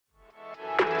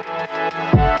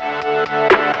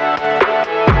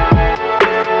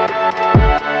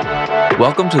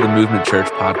Welcome to the Movement Church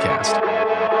podcast.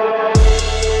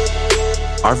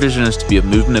 Our vision is to be a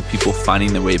movement of people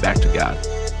finding their way back to God.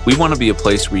 We want to be a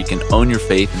place where you can own your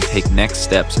faith and take next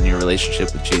steps in your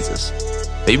relationship with Jesus.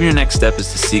 Maybe your next step is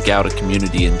to seek out a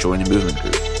community and join a movement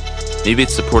group. Maybe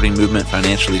it's supporting movement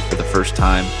financially for the first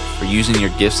time or using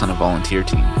your gifts on a volunteer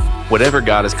team. Whatever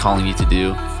God is calling you to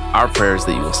do, our prayer is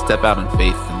that you will step out in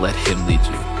faith and let Him lead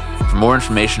you. For more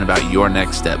information about your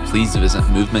next step, please visit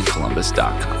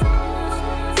movementcolumbus.com.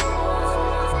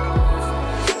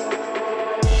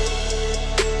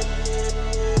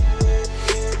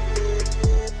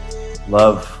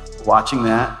 Love watching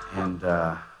that, and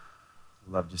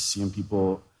love just seeing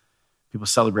people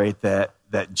celebrate that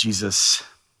Jesus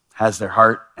has their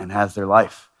heart and has their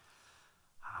life.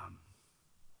 I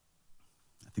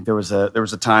think there was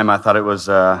a time I thought it was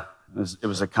a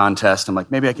contest. I'm like,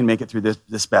 maybe I can make it through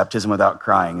this baptism without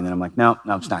crying, and then I'm like, no,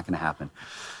 it's not going to happen.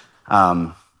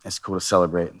 It's cool to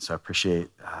celebrate, and so I appreciate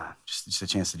just a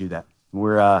chance to do that.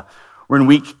 We're in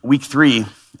week 3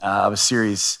 of a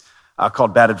series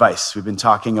called Bad Advice. We've been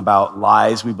talking about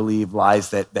lies we believe, lies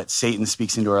that Satan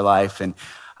speaks into our life, and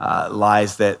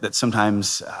lies that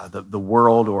sometimes the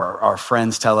world or our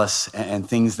friends tell us, and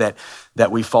things that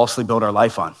we falsely build our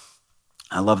life on.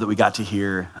 I love that we got to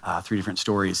hear 3 different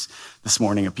stories this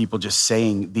morning of people just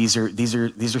saying, these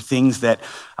are things that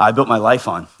I built my life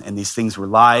on, and these things were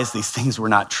lies, these things were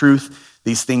not truth,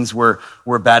 these things were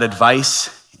bad advice,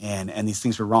 and these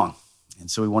things were wrong. And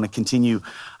so we want to continue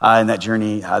in that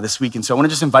journey this week. And so I want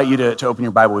to just invite you to open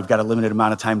your Bible. We've got a limited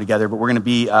amount of time together, but we're going to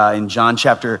be in John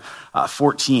chapter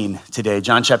 14 today.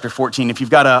 John chapter 14. If you've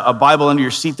got a Bible under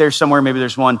your seat there somewhere, maybe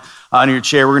there's one under your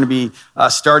chair. We're going to be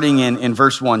starting in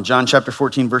verse 1. John chapter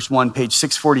 14, verse 1, page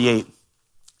 648.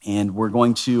 And we're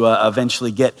going to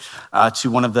eventually get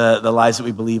to one of the lies that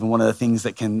we believe and one of the things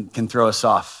that can throw us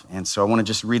off. And so I want to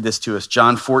just read this to us.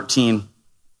 John 14,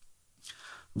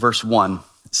 verse 1.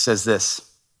 It says this: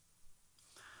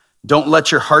 "Don't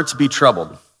let your hearts be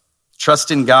troubled.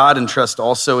 Trust in God and trust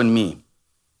also in me.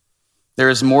 There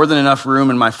is more than enough room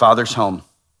in my Father's home.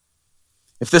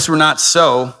 If this were not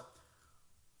so,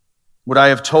 would I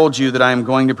have told you that I am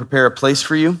going to prepare a place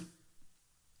for you?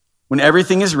 When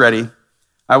everything is ready,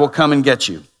 I will come and get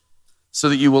you, so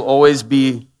that you will always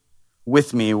be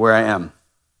with me where I am.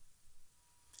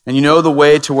 And you know the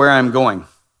way to where I am going."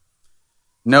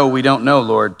 "No, we don't know,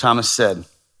 Lord," Thomas said.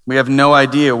 "We have no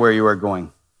idea where you are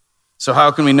going. So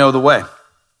how can we know the way?"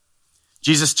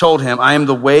 Jesus told him, "I am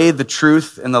the way, the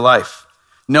truth, and the life.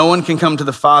 No one can come to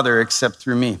the Father except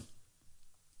through me.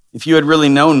 If you had really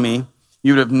known me,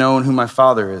 you would have known who my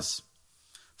Father is.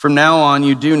 From now on,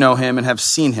 you do know him and have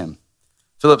seen him."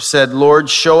 Philip said,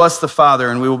 "Lord, show us the Father,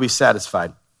 and we will be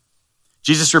satisfied."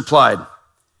 Jesus replied,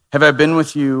 "Have I been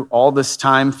with you all this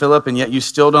time, Philip, and yet you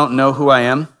still don't know who I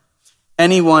am?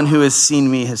 Anyone who has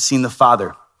seen me has seen the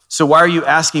Father. So why are you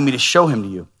asking me to show him to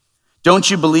you? Don't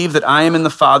you believe that I am in the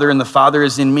Father and the Father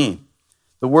is in me?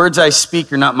 The words I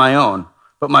speak are not my own,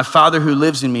 but my Father who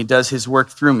lives in me does his work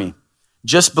through me.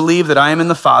 Just believe that I am in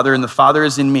the Father and the Father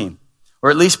is in me, or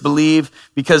at least believe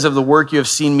because of the work you have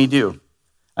seen me do.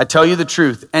 I tell you the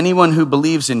truth, anyone who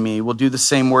believes in me will do the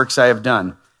same works I have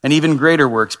done, and even greater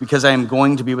works, because I am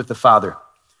going to be with the Father.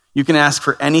 You can ask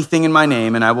for anything in my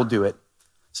name and I will do it,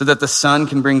 so that the Son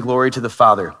can bring glory to the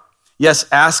Father. Yes,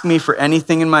 ask me for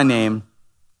anything in my name,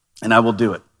 and I will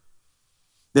do it."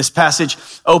 This passage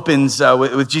opens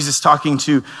with Jesus talking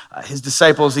to his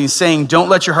disciples. He's saying, "Don't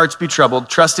let your hearts be troubled.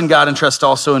 Trust in God and trust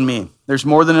also in me. There's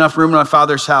more than enough room in my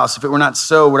Father's house. If it were not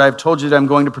so, would I have told you that I'm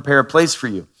going to prepare a place for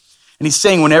you?" And he's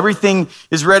saying, when everything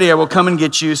is ready, I will come and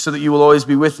get you so that you will always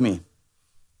be with me.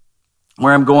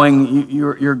 Where I'm going,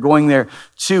 you're going there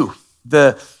too.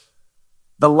 The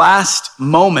last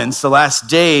moments, the last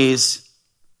days,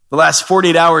 the last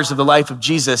 48 hours of the life of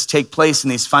Jesus take place in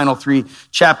these final 3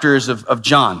 chapters of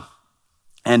John.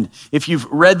 And if you've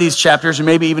read these chapters, or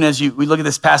maybe even as we look at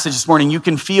this passage this morning, you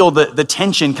can feel the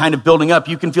tension kind of building up.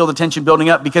 You can feel the tension building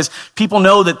up because people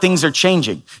know that things are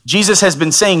changing. Jesus has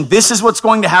been saying, this is what's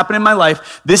going to happen in my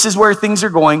life. This is where things are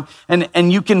going.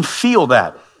 And you can feel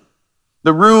that.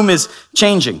 The room is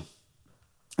changing.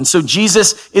 And so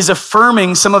Jesus is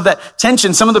affirming some of that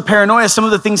tension, some of the paranoia, some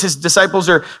of the things his disciples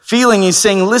are feeling. He's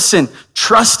saying, listen,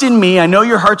 trust in me. I know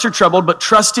your hearts are troubled, but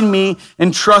trust in me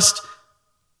and trust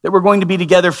that we're going to be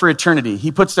together for eternity.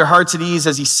 He puts their hearts at ease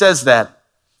as he says that.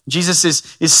 Jesus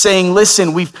is saying,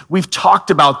 listen, we've talked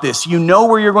about this. You know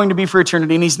where you're going to be for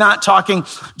eternity. And he's not talking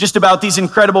just about these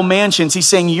incredible mansions. He's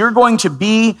saying, you're going to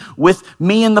be with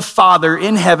me and the Father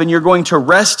in heaven. You're going to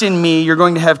rest in me. You're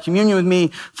going to have communion with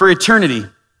me for eternity.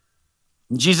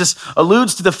 Jesus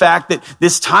alludes to the fact that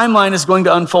this timeline is going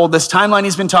to unfold. This timeline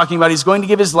he's been talking about, he's going to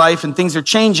give his life and things are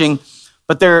changing,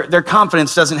 but their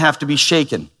confidence doesn't have to be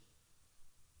shaken.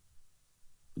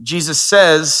 Jesus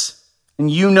says, and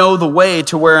you know the way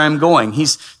to where I'm going.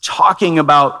 He's talking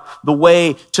about the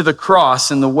way to the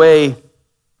cross and the way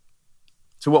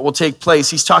to what will take place.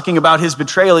 He's talking about his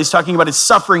betrayal. He's talking about his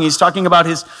suffering. He's talking about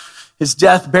his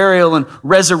death, burial, and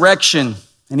resurrection.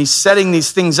 And he's setting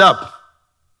these things up.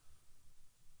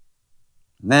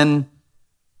 And then,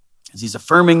 as he's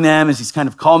affirming them, as he's kind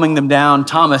of calming them down,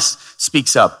 Thomas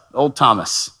speaks up, old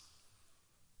Thomas.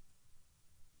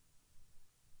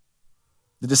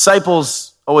 The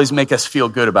disciples always make us feel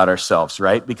good about ourselves,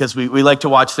 right? Because we like to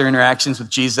watch their interactions with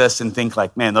Jesus and think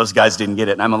like, man, those guys didn't get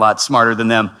it, and I'm a lot smarter than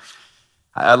them.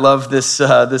 I love this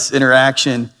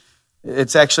interaction.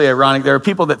 It's actually ironic. There are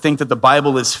people that think that the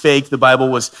Bible is fake. The Bible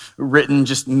was written,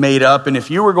 just made up. And if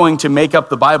you were going to make up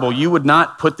the Bible, you would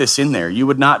not put this in there. You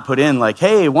would not put in like,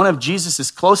 hey, one of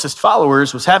Jesus' closest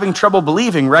followers was having trouble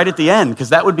believing right at the end, because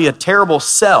that would be a terrible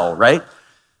sell, right?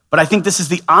 But I think this is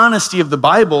the honesty of the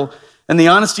Bible and the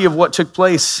honesty of what took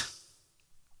place.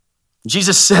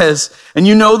 Jesus says, and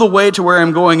you know the way to where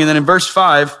I'm going. And then in verse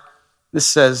 5, this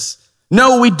says,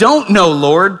 no, we don't know,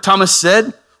 Lord, Thomas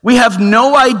said. We have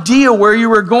no idea where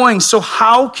you are going, so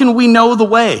how can we know the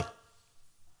way?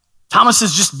 Thomas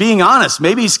is just being honest.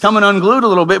 Maybe he's coming unglued a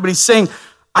little bit, but he's saying,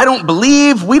 I don't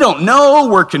believe, we don't know,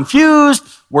 we're confused,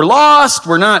 we're lost,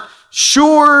 we're not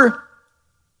sure.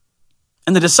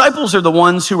 And the disciples are the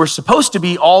ones who were supposed to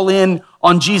be all in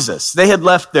on Jesus. They had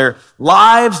left their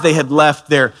lives, they had left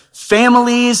their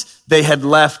families, they had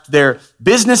left their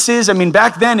businesses. I mean,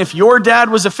 back then, if your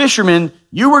dad was a fisherman,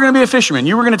 you were going to be a fisherman.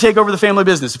 You were going to take over the family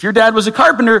business. If your dad was a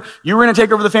carpenter, you were going to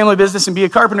take over the family business and be a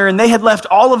carpenter. And they had left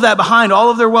all of that behind, all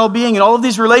of their well-being and all of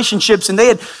these relationships, and they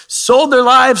had sold their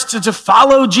lives to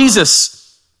follow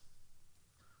Jesus.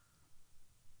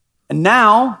 And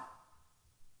now,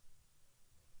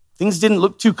 things didn't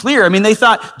look too clear. I mean, they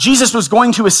thought Jesus was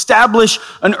going to establish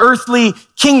an earthly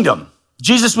kingdom.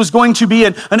 Jesus was going to be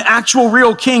an actual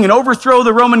real king and overthrow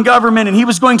the Roman government, and he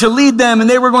was going to lead them, and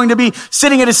they were going to be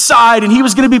sitting at his side, and he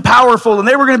was going to be powerful, and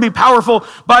they were going to be powerful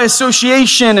by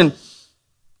association. And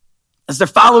as they're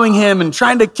following him and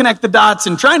trying to connect the dots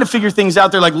and trying to figure things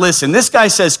out, they're like, listen, this guy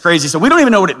says crazy, so we don't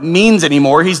even know what it means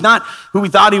anymore. He's not who we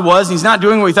thought he was. He's not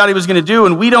doing what we thought he was going to do,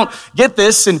 and we don't get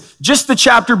this. And just the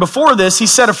chapter before this, he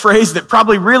said a phrase that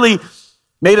probably really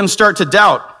made him start to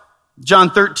doubt. John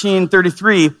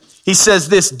 13:33, he says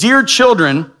this, dear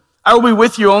children, I will be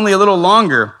with you only a little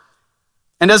longer.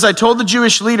 And as I told the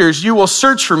Jewish leaders, you will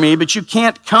search for me, but you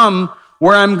can't come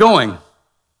where I'm going.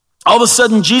 All of a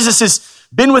sudden, Jesus has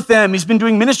been with them. He's been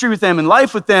doing ministry with them and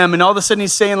life with them. And all of a sudden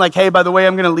he's saying like, hey, by the way,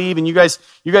 I'm going to leave and you guys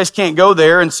can't go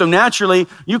there. And so naturally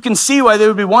you can see why they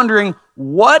would be wondering,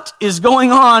 what is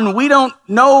going on? We don't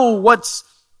know what's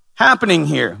happening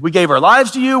here. We gave our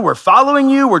lives to you. We're following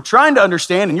you. We're trying to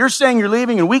understand. And you're saying you're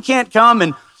leaving and we can't come.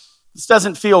 And this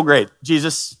doesn't feel great.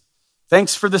 Jesus,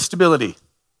 thanks for the stability.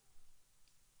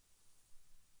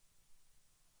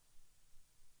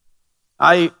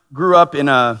 I grew up in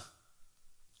a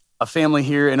family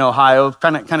here in Ohio,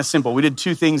 kind of simple. We did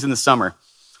two things in the summer.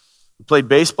 We played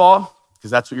baseball,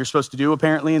 because that's what you're supposed to do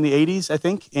apparently in the 80s, I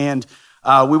think, and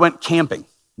we went camping.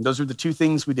 And those were the two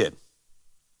things we did.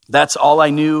 That's all I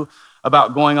knew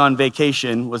about going on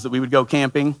vacation, was that we would go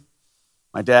camping.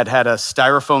 My dad had a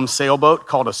styrofoam sailboat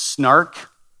called a Snark.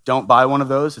 Don't buy one of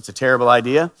those. It's a terrible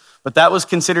idea. But that was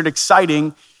considered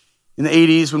exciting in the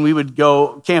 80s when we would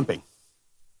go camping.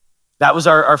 That was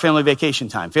our family vacation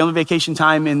time. Family vacation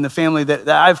time in the family that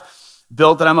I've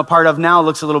built, that I'm a part of now,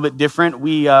 looks a little bit different.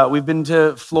 We've been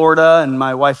to Florida, and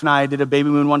my wife and I did a baby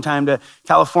moon one time to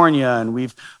California, and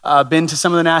we've been to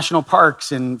some of the national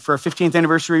parks, and for our 15th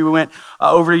anniversary, we went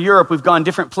over to Europe. We've gone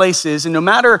different places, and no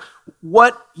matter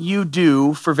what you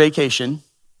do for vacation,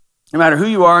 no matter who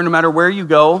you are, no matter where you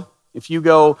go, if you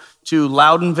go to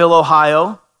Loudonville,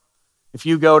 Ohio, if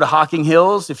you go to Hocking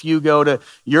Hills, if you go to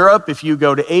Europe, if you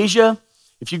go to Asia,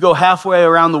 if you go halfway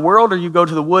around the world, or you go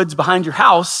to the woods behind your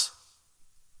house,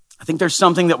 I think there's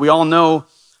something that we all know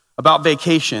about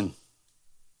vacation.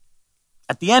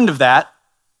 At the end of that,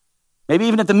 maybe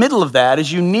even at the middle of that, as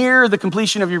you near the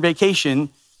completion of your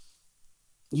vacation,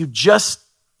 you just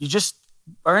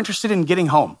are interested in getting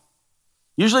home.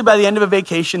 Usually by the end of a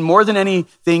vacation, more than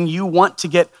anything, you want to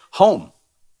get home.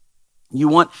 You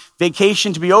want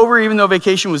vacation to be over, even though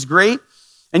vacation was great.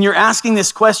 And you're asking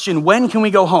this question, when can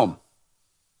we go home?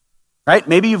 Right?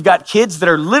 Maybe you've got kids that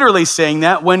are literally saying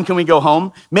that, when can we go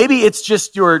home? Maybe it's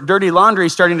just your dirty laundry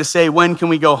starting to say, when can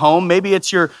we go home? Maybe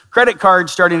it's your credit card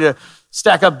starting to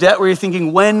stack up debt where you're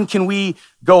thinking, when can we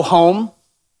go home?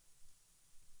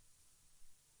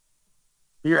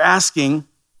 You're asking,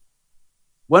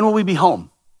 when will we be home?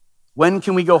 When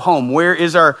can we go home? Where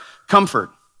is our comfort?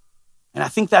 And I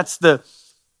think that's the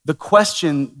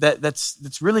question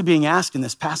that's really being asked in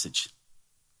this passage.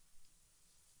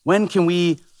 When can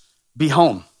we be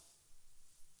home?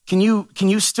 Can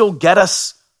you still get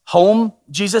us home,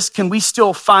 Jesus? Can we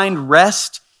still find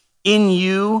rest in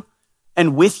you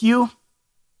and with you?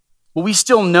 Will we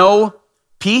still know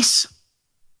peace?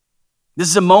 This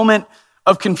is a moment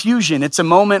of confusion. It's a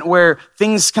moment where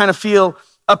things kind of feel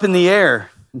up in the air.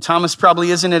 And Thomas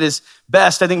probably isn't at his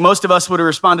best. I think most of us would have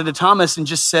responded to Thomas and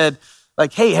just said,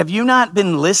 like, hey, have you not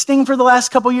been listening for the last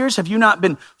couple years? Have you not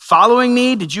been following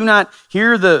me? Did you not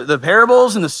hear the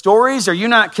parables and the stories? Are you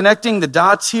not connecting the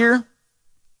dots here?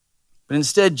 But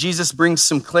instead, Jesus brings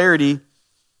some clarity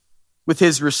with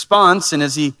his response. And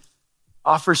as he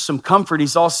offers some comfort,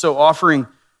 he's also offering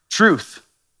truth.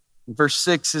 Verse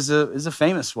 6 is a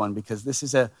famous one because this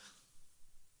is a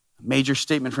major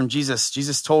statement from Jesus.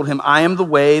 Jesus told him, I am the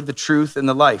way, the truth, and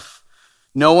the life.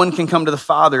 No one can come to the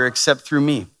Father except through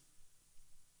me.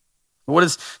 What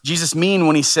does Jesus mean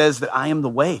when he says that I am the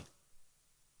way?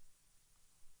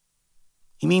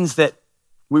 He means that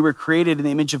we were created in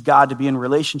the image of God to be in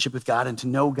relationship with God and to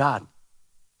know God.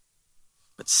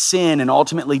 But sin and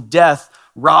ultimately death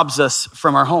robs us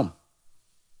from our home.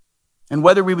 And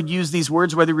whether we would use these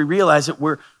words, whether we realize it,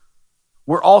 we're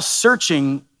all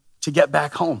searching to get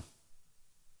back home.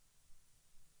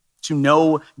 To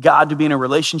know God, to be in a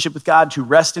relationship with God, to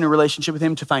rest in a relationship with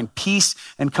him, to find peace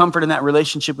and comfort in that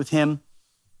relationship with him.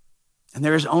 And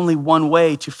there is only one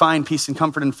way to find peace and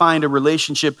comfort and find a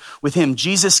relationship with him.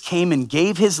 Jesus came and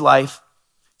gave his life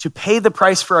to pay the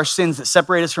price for our sins that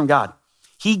separate us from God.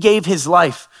 He gave his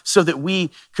life so that we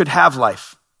could have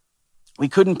life. We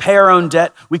couldn't pay our own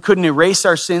debt. We couldn't erase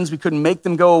our sins. We couldn't make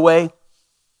them go away.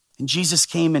 And Jesus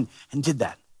came and did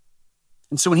that.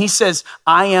 And so when he says,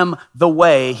 I am the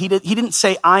way, he didn't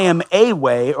say, I am a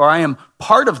way or I am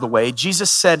part of the way.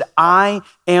 Jesus said, I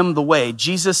am the way.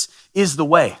 Jesus is the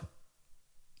way.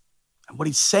 And what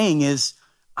he's saying is,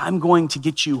 I'm going to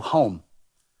get you home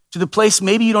to the place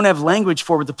maybe you don't have language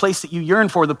for, but the place that you yearn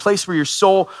for, the place where your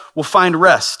soul will find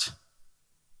rest.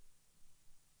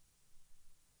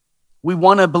 We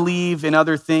want to believe in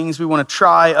other things. We want to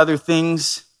try other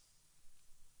things.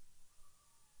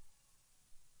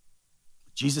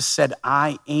 Jesus said,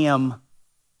 I am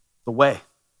the way.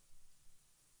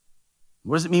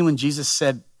 What does it mean when Jesus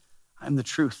said, I'm the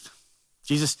truth?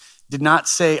 Jesus did not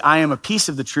say, I am a piece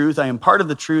of the truth. I am part of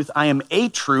the truth. I am a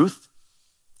truth.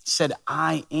 He said,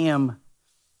 I am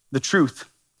the truth.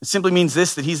 It simply means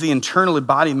this, that he's the internal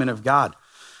embodiment of God.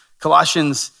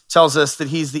 Colossians tells us that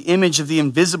he's the image of the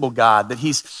invisible God, that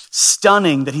he's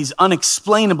stunning, that he's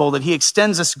unexplainable, that he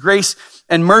extends us grace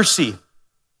and mercy.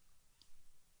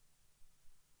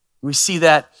 We see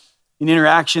that in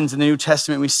interactions in the New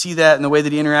Testament. We see that in the way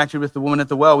that he interacted with the woman at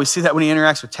the well. We see that when he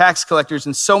interacts with tax collectors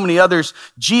and so many others.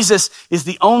 Jesus is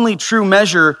the only true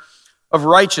measure of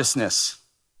righteousness.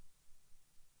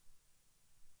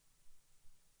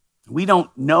 We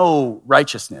don't know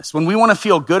righteousness. When we want to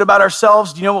feel good about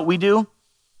ourselves, do you know what we do?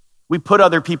 We put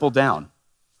other people down.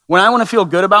 When I want to feel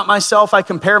good about myself, I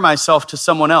compare myself to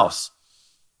someone else.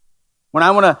 When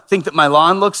I want to think that my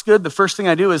lawn looks good, the first thing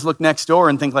I do is look next door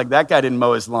and think like that guy didn't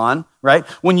mow his lawn, right?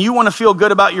 When you want to feel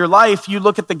good about your life, you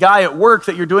look at the guy at work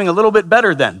that you're doing a little bit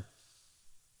better than.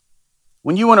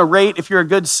 When you want to rate if you're a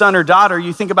good son or daughter,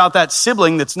 you think about that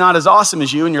sibling that's not as awesome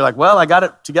as you and you're like, well, I got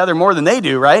it together more than they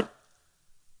do, right?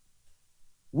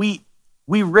 We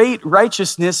rate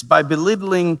righteousness by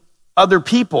belittling other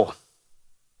people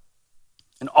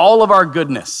and all of our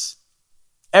goodness,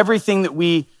 everything that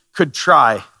we could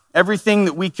try, everything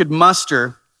that we could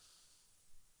muster,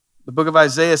 the book of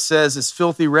Isaiah says, is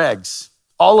filthy rags.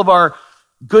 All of our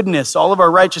goodness, all of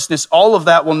our righteousness, all of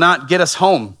that will not get us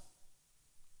home.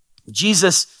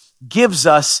 Jesus gives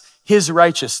us his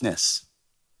righteousness.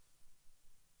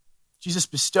 Jesus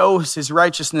bestows his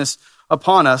righteousness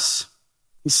upon us.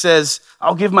 He says,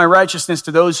 I'll give my righteousness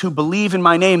to those who believe in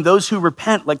my name, those who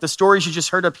repent, like the stories you just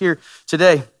heard up here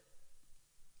today.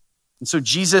 And so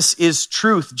Jesus is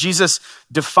truth. Jesus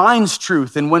defines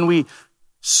truth. And when we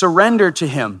surrender to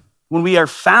him, when we are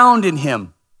found in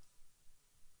him,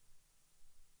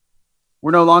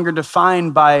 we're no longer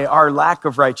defined by our lack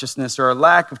of righteousness or our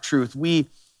lack of truth. We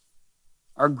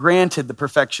are granted the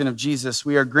perfection of Jesus.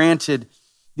 We are granted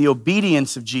the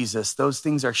obedience of Jesus. Those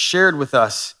things are shared with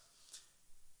us.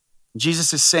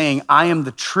 Jesus is saying, I am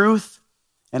the truth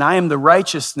and I am the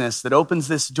righteousness that opens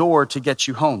this door to get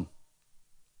you home.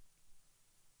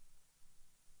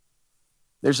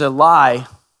 There's a lie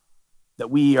that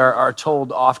we are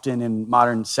told often in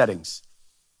modern settings,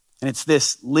 and it's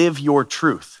this: live your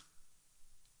truth.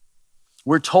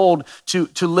 We're told to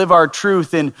live our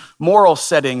truth in moral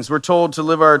settings. We're told to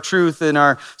live our truth in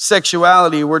our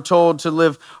sexuality. We're told to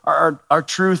live our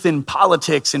truth in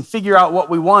politics and figure out what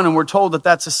we want. And we're told that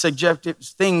that's a subjective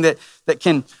thing that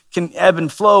can ebb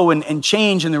and flow and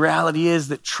change. And the reality is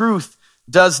that truth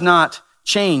does not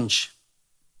change.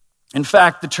 In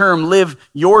fact, the term live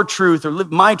your truth or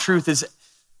live my truth is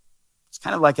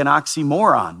kind of like an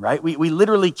oxymoron, right? We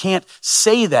literally can't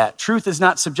say that. Truth is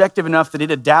not subjective enough that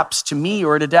it adapts to me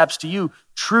or it adapts to you.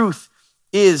 Truth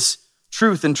is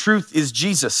truth, and truth is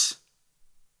Jesus.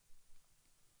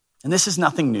 And this is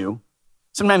nothing new.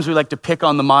 Sometimes we like to pick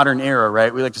on the modern era,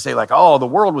 right? We like to say like, oh, the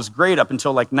world was great up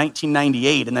until like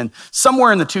 1998, and then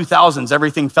somewhere in the 2000s,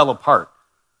 everything fell apart.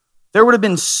 There would have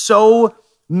been so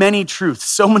many truths,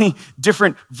 so many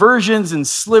different versions and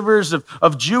slivers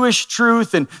of Jewish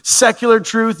truth and secular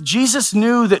truth. Jesus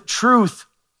knew that truth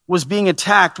was being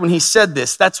attacked when he said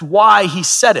this. That's why he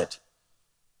said it.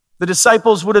 The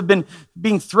disciples would have been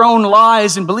being thrown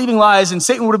lies and believing lies, and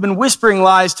Satan would have been whispering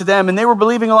lies to them, and they were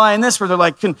believing a lie in this where they're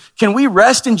like, can we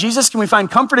rest in Jesus? Can we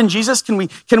find comfort in Jesus? Can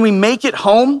we make it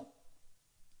home?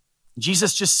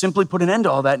 Jesus just simply put an end to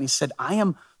all that, and he said, I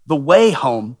am the way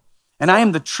home. And I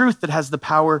am the truth that has the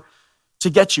power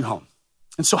to get you home.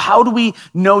 And so how do we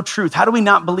know truth? How do we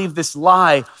not believe this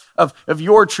lie of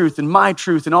your truth and my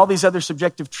truth and all these other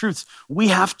subjective truths? We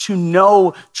have to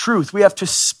know truth. We have to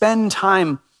spend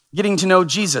time getting to know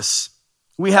Jesus.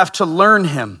 We have to learn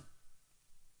him.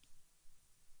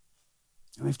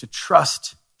 And we have to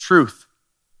trust truth.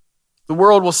 The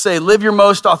world will say, live your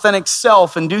most authentic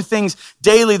self and do things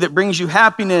daily that brings you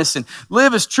happiness and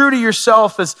live as true to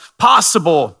yourself as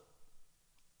possible.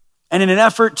 And in an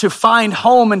effort to find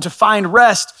home and to find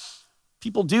rest,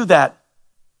 people do that.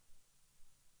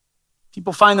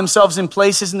 People find themselves in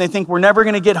places and they think, we're never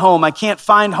going to get home. I can't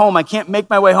find home. I can't make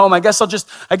my way home. I guess I'll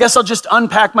just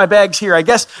unpack my bags here. I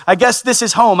guess this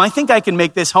is home. I think I can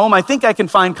make this home. I think I can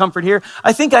find comfort here.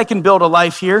 I think I can build a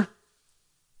life here.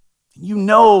 You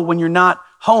know when you're not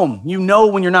home. You know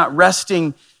when you're not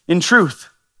resting in truth.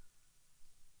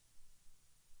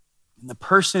 In the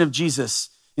person of Jesus,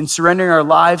 in surrendering our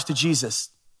lives to Jesus,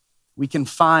 we can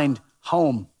find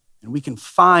home and we can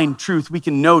find truth. We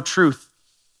can know truth.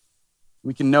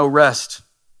 We can know rest.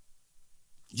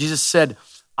 Jesus said,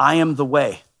 I am the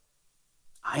way.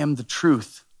 I am the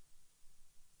truth.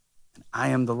 And I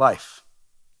am the life.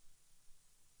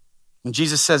 When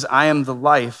Jesus says, I am the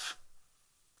life,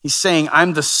 he's saying,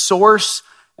 I'm the source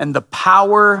and the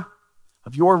power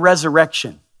of your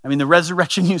resurrection. I mean, the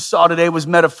resurrection you saw today was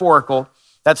metaphorical.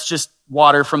 That's just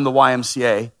water from the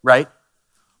YMCA, right?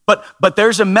 But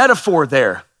there's a metaphor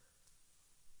there.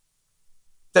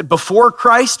 That before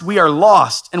Christ, we are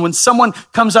lost. And when someone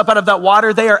comes up out of that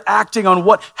water, they are acting on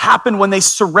what happened when they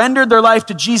surrendered their life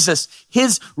to Jesus.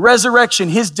 His resurrection,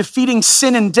 his defeating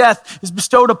sin and death is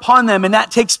bestowed upon them. And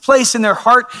that takes place in their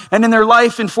heart and in their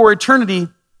life and for eternity.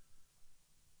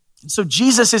 And so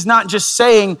Jesus is not just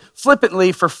saying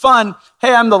flippantly for fun,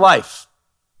 hey, I'm the life.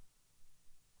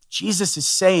 Jesus is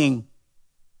saying,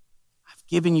 I've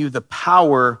given you the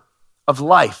power of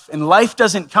life. And life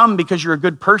doesn't come because you're a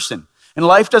good person. And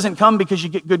life doesn't come because you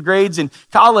get good grades in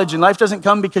college. And life doesn't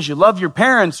come because you love your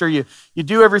parents or you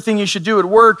do everything you should do at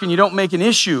work and you don't make an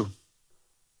issue.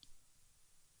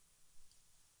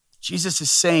 Jesus is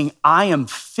saying, I am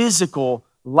physical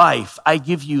life. I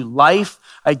give you life.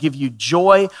 I give you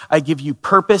joy. I give you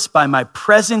purpose. By my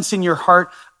presence in your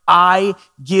heart, I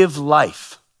give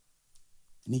life.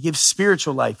 And he gives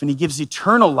spiritual life, and he gives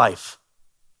eternal life.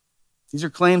 These are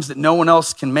claims that no one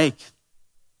else can make.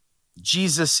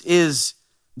 Jesus is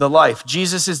the life.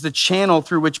 Jesus is the channel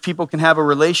through which people can have a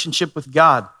relationship with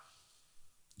God.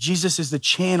 Jesus is the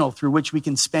channel through which we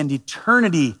can spend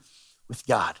eternity with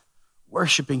God,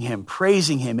 worshiping him,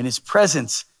 praising him in his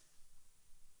presence.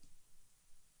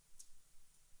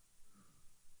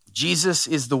 Jesus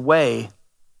is the way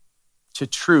to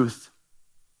truth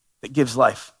that gives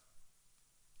life.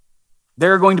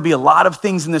 There are going to be a lot of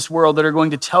things in this world that are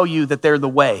going to tell you that they're the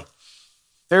way.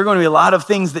 There are going to be a lot of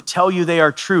things that tell you they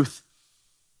are truth.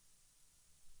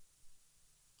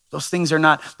 Those things are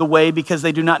not the way because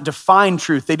they do not define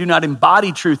truth. They do not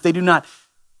embody truth. They do not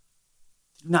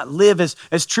live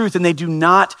as truth, and they do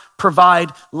not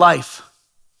provide life.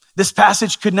 This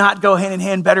passage could not go hand in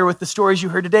hand better with the stories you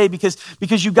heard today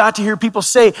because you got to hear people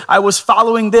say, I was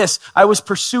following this, I was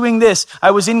pursuing this,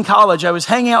 I was in college, I was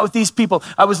hanging out with these people,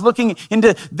 I was looking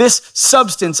into this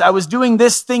substance, I was doing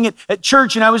this thing at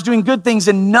church, and I was doing good things,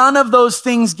 and none of those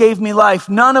things gave me life.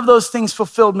 None of those things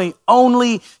fulfilled me.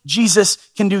 Only Jesus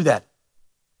can do that.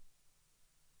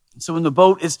 So when the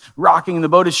boat is rocking and the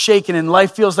boat is shaking and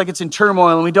life feels like it's in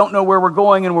turmoil and we don't know where we're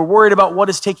going and we're worried about what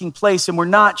is taking place and we're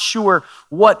not sure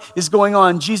what is going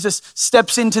on, Jesus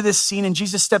steps into this scene and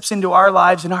Jesus steps into our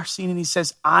lives and our scene and he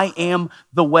says, I am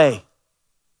the way.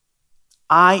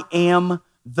 I am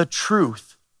the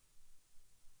truth.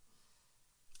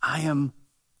 I am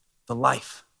the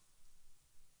life.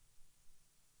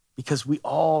 Because we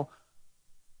all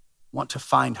want to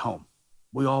find home.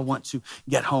 We all want to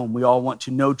get home. We all want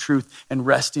to know truth and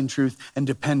rest in truth and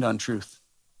depend on truth.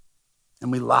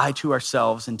 And we lie to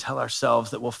ourselves and tell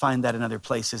ourselves that we'll find that in other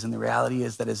places. And the reality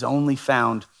is that is only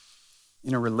found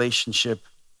in a relationship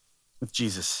with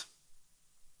Jesus.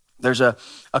 There's a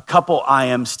couple I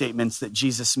am statements that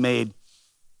Jesus made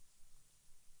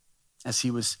as he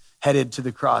was headed to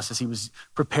the cross, as he was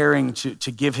preparing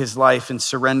to give his life and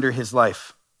surrender his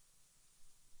life.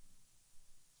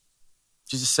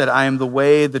 Jesus said, I am the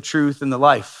way, the truth, and the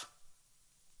life.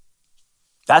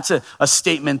 That's a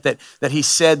statement that he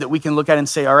said that we can look at and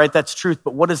say, all right, that's truth,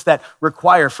 but what does that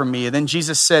require from me? And then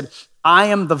Jesus said, I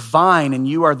am the vine and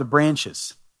you are the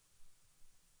branches.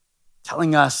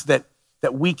 Telling us that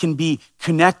we can be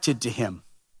connected to him.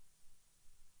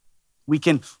 We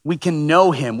can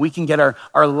know him. We can get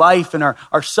our life and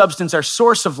our substance, our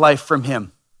source of life from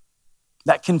him.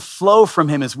 That can flow from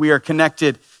him as we are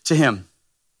connected to him.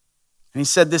 And he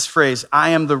said this phrase, I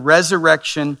am the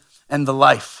resurrection and the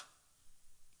life.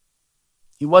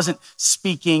 He wasn't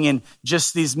speaking in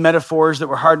just these metaphors that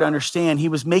were hard to understand. He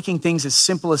was making things as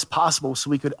simple as possible so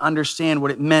we could understand what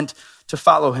it meant to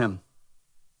follow him.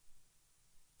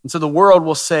 And so the world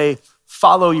will say,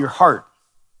 follow your heart.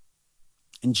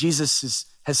 And Jesus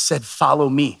has said, follow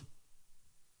me.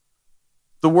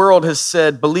 The world has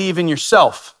said, believe in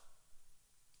yourself.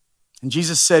 And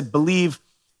Jesus said, believe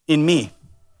in me.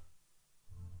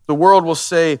 The world will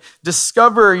say,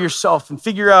 discover yourself and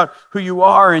figure out who you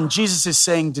are. And Jesus is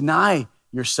saying, deny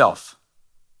yourself.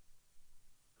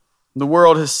 The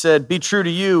world has said, be true to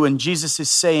you. And Jesus is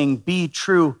saying, be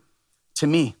true to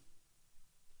me.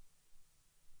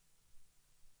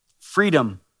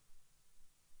 Freedom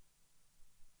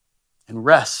and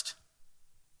rest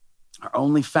are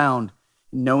only found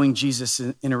in knowing Jesus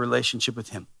in a relationship with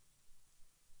him.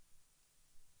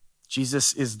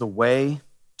 Jesus is the way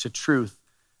to truth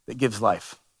that gives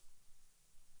life.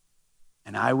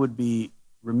 And I would be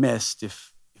remiss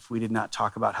if we did not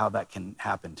talk about how that can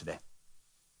happen today.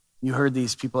 You heard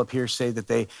these people up here say that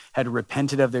they had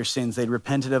repented of their sins. They'd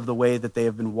repented of the way that they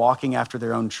have been walking after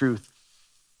their own truth,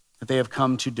 that they have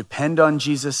come to depend on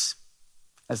Jesus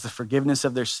as the forgiveness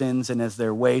of their sins and as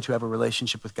their way to have a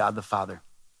relationship with God the Father.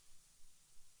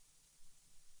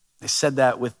 They said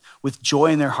that with joy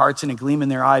in their hearts and a gleam in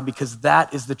their eye because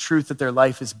that is the truth that their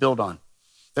life is built on.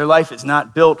 Their life is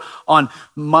not built on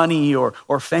money or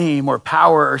fame or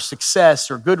power or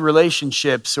success or good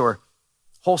relationships or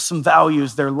wholesome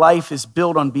values. Their life is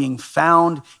built on being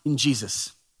found in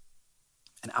Jesus.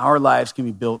 And our lives can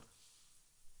be built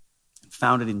and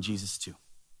founded in Jesus too.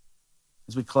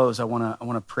 As we close, I want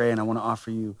to pray and I want to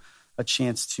offer you a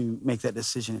chance to make that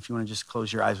decision if you want to just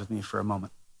close your eyes with me for a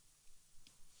moment.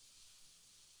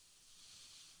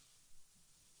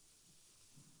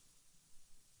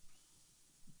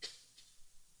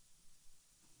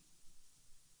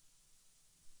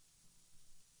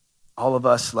 All of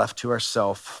us left to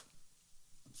ourselves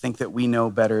think that we know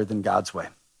better than God's way.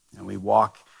 And we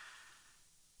walk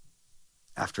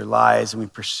after lies and we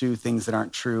pursue things that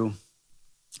aren't true.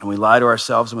 And we lie to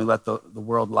ourselves and we let the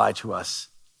world lie to us.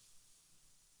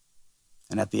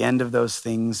 And at the end of those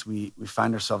things, we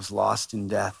find ourselves lost in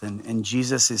death. And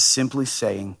Jesus is simply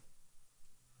saying,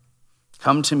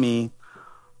 come to me,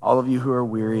 all of you who are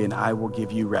weary, and I will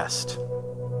give you rest.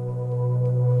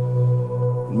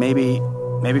 And maybe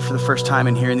for the first time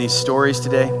in hearing these stories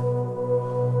today,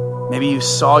 maybe you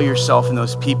saw yourself in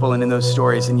those people and in those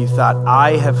stories and you thought,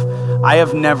 I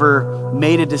have never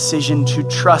made a decision to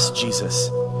trust Jesus.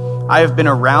 I have been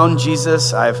around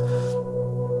Jesus. I've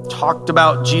talked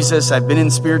about Jesus. I've been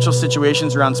in spiritual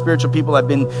situations around spiritual people. I've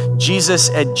been Jesus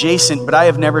adjacent, but I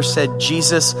have never said,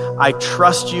 Jesus, I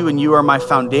trust you and you are my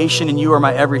foundation and you are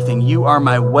my everything. You are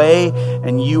my way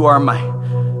and you are my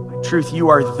truth. You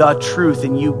are the truth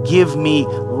and you give me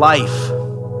life.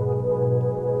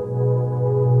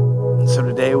 And so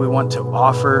today we want to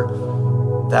offer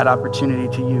that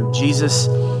opportunity to you. Jesus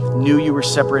knew you were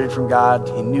separated from God.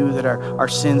 He knew that our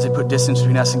sins had put distance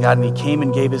between us and God, and he came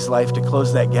and gave his life to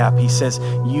close that gap. He says,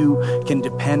 you can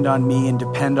depend on me and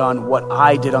depend on what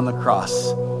I did on the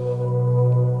cross.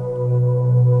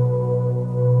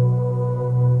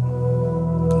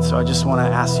 So I just want to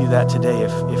ask you that today.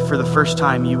 If for the first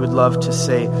time you would love to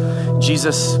say,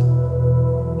 Jesus,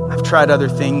 I've tried other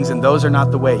things and those are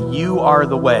not the way. You are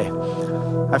the way.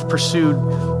 I've pursued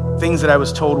things that I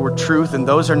was told were truth and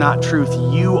those are not truth.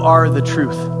 You are the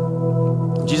truth.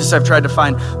 Jesus, I've tried to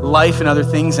find life in other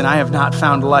things and I have not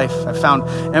found life. I've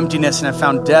found emptiness and I've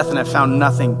found death and I've found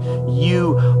nothing.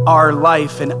 You are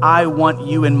life and I want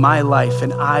you in my life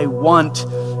and I want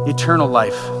eternal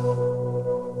life.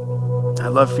 I'd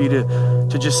love for you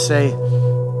to just say,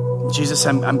 Jesus,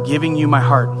 I'm giving you my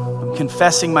heart. I'm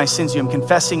confessing my sins to you. I'm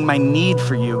confessing my need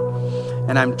for you.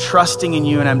 And I'm trusting in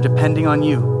you and I'm depending on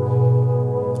you.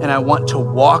 And I want to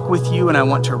walk with you and I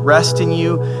want to rest in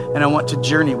you and I want to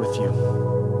journey with you.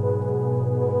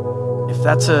 If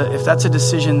that's a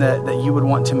decision that you would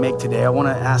want to make today, I want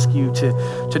to ask you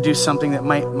to do something that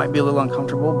might be a little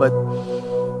uncomfortable, but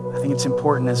I think it's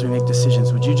important as we make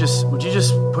decisions. Would you just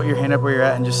put your hand up where you're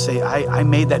at and just say, I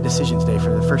made that decision today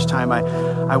for the first time.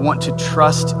 I want to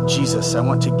trust Jesus. I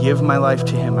want to give my life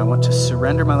to him. I want to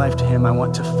surrender my life to him. I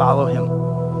want to follow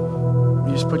him.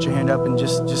 You just put your hand up and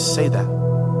just say that.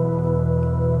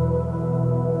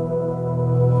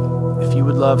 If you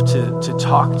would love to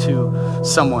talk to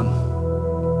someone,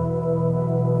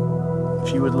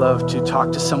 if you would love to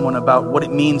talk to someone about what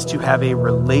it means to have a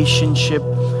relationship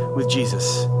with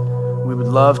Jesus, we would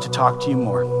love to talk to you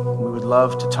more. We would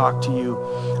love to talk to you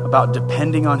about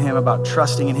depending on him, about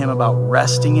trusting in him, about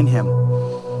resting in him.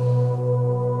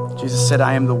 Jesus said,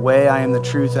 I am the way, I am the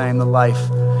truth, I am the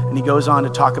life. And he goes on to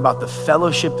talk about the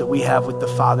fellowship that we have with the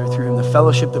Father through him, the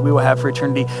fellowship that we will have for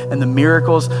eternity, and the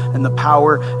miracles and the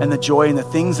power and the joy and the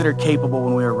things that are capable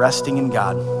when we are resting in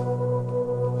God.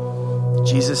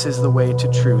 Jesus is the way to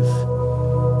truth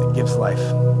that gives life.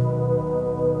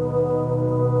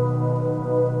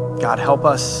 God, help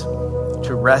us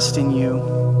to rest in you,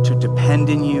 to depend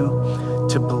in you,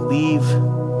 to believe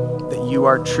that you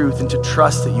are truth and to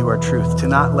trust that you are truth, to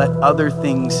not let other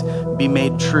things be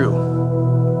made true,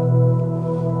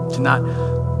 to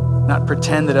not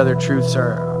pretend that other truths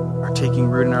are taking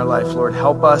root in our life. Lord,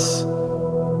 help us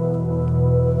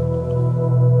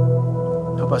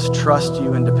trust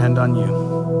you and depend on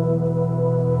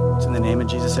you. It's in the name of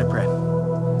Jesus I pray.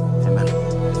 Amen.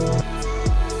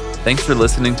 Thanks for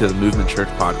listening to the Movement Church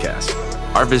podcast.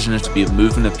 Our vision is to be a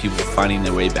movement of people finding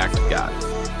their way back to God.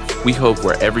 We hope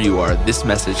wherever you are, this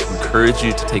message encourages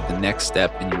you to take the next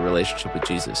step in your relationship with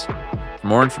Jesus. For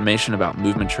more information about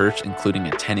Movement Church, including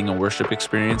attending a worship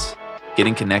experience,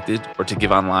 getting connected, or to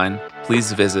give online,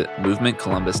 please visit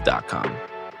movementcolumbus.com.